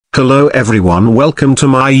Hello everyone, welcome to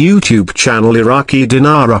my YouTube channel Iraqi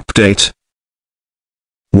Dinar Update.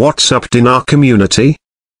 What's up Dinar community?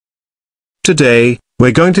 Today,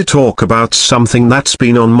 we're going to talk about something that's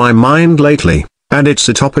been on my mind lately, and it's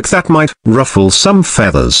a topic that might ruffle some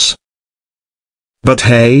feathers. But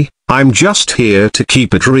hey, I'm just here to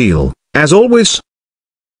keep it real, as always.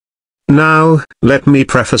 Now, let me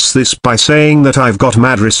preface this by saying that I've got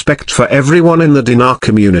mad respect for everyone in the dinar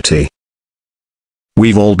community.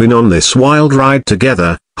 We've all been on this wild ride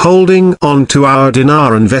together, holding on to our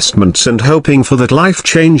dinar investments and hoping for that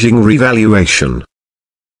life-changing revaluation.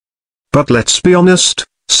 But let's be honest,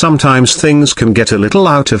 sometimes things can get a little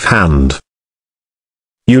out of hand.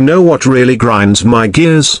 You know what really grinds my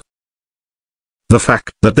gears? The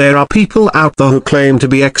fact that there are people out there who claim to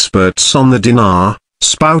be experts on the dinar,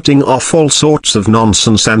 spouting off all sorts of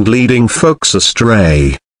nonsense and leading folks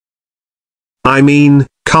astray. I mean,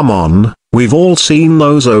 come on. We've all seen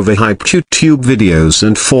those overhyped YouTube videos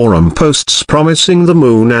and forum posts promising the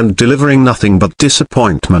moon and delivering nothing but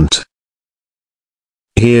disappointment.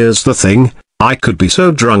 Here's the thing, I could be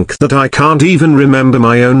so drunk that I can't even remember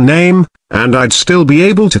my own name, and I'd still be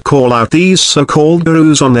able to call out these so-called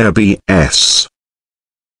gurus on their BS.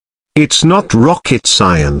 It's not rocket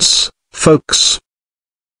science, folks.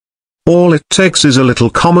 All it takes is a little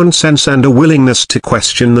common sense and a willingness to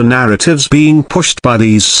question the narratives being pushed by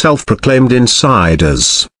these self-proclaimed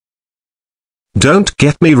insiders. Don't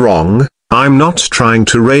get me wrong, I'm not trying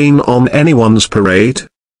to rain on anyone's parade.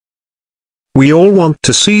 We all want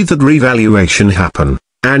to see that revaluation happen,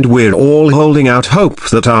 and we're all holding out hope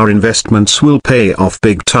that our investments will pay off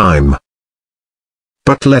big time.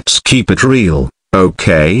 But let's keep it real,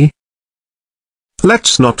 okay?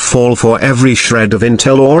 Let's not fall for every shred of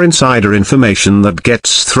intel or insider information that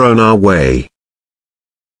gets thrown our way.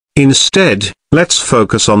 Instead, let's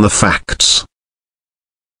focus on the facts.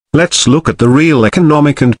 Let's look at the real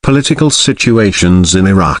economic and political situations in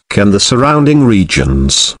Iraq and the surrounding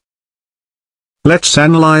regions. Let's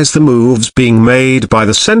analyze the moves being made by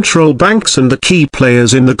the central banks and the key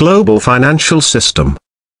players in the global financial system.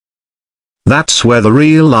 That's where the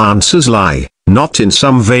real answers lie, not in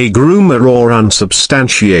some vague rumor or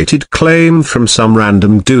unsubstantiated claim from some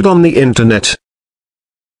random dude on the internet.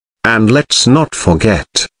 And let's not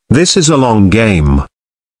forget, this is a long game.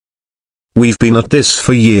 We've been at this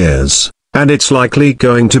for years, and it's likely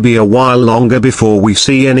going to be a while longer before we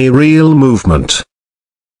see any real movement.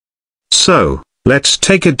 So, let's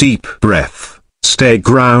take a deep breath, stay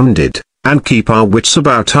grounded, and keep our wits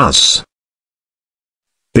about us.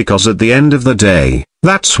 Because at the end of the day,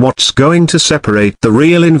 that's what's going to separate the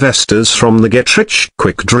real investors from the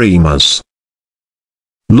get-rich-quick dreamers.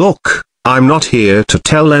 Look, I'm not here to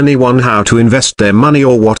tell anyone how to invest their money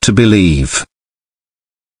or what to believe.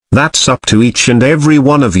 That's up to each and every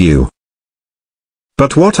one of you.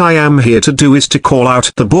 But what I am here to do is to call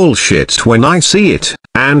out the bullshit when I see it,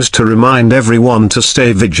 and to remind everyone to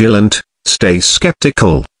stay vigilant, stay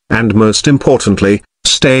skeptical, and most importantly,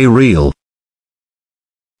 stay real.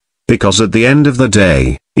 Because at the end of the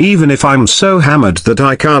day, even if I'm so hammered that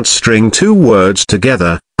I can't string two words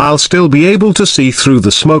together, I'll still be able to see through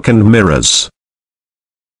the smoke and mirrors.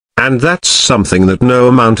 And that's something that no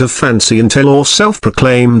amount of fancy intel or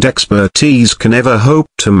self-proclaimed expertise can ever hope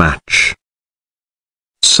to match.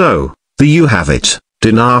 So, there you have it,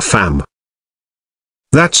 Dinar fam.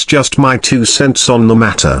 That's just my 2 cents on the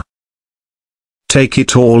matter. Take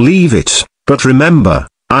it or leave it, but remember,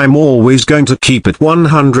 I'm always going to keep it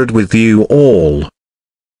 100 with you all.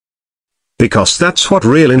 Because that's what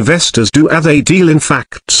real investors do, they deal in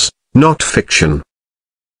facts, not fiction.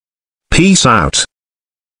 Peace out.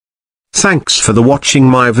 Thanks for watching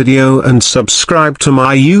my video and subscribe to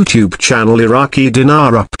my YouTube channel Iraqi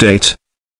Dinar Update.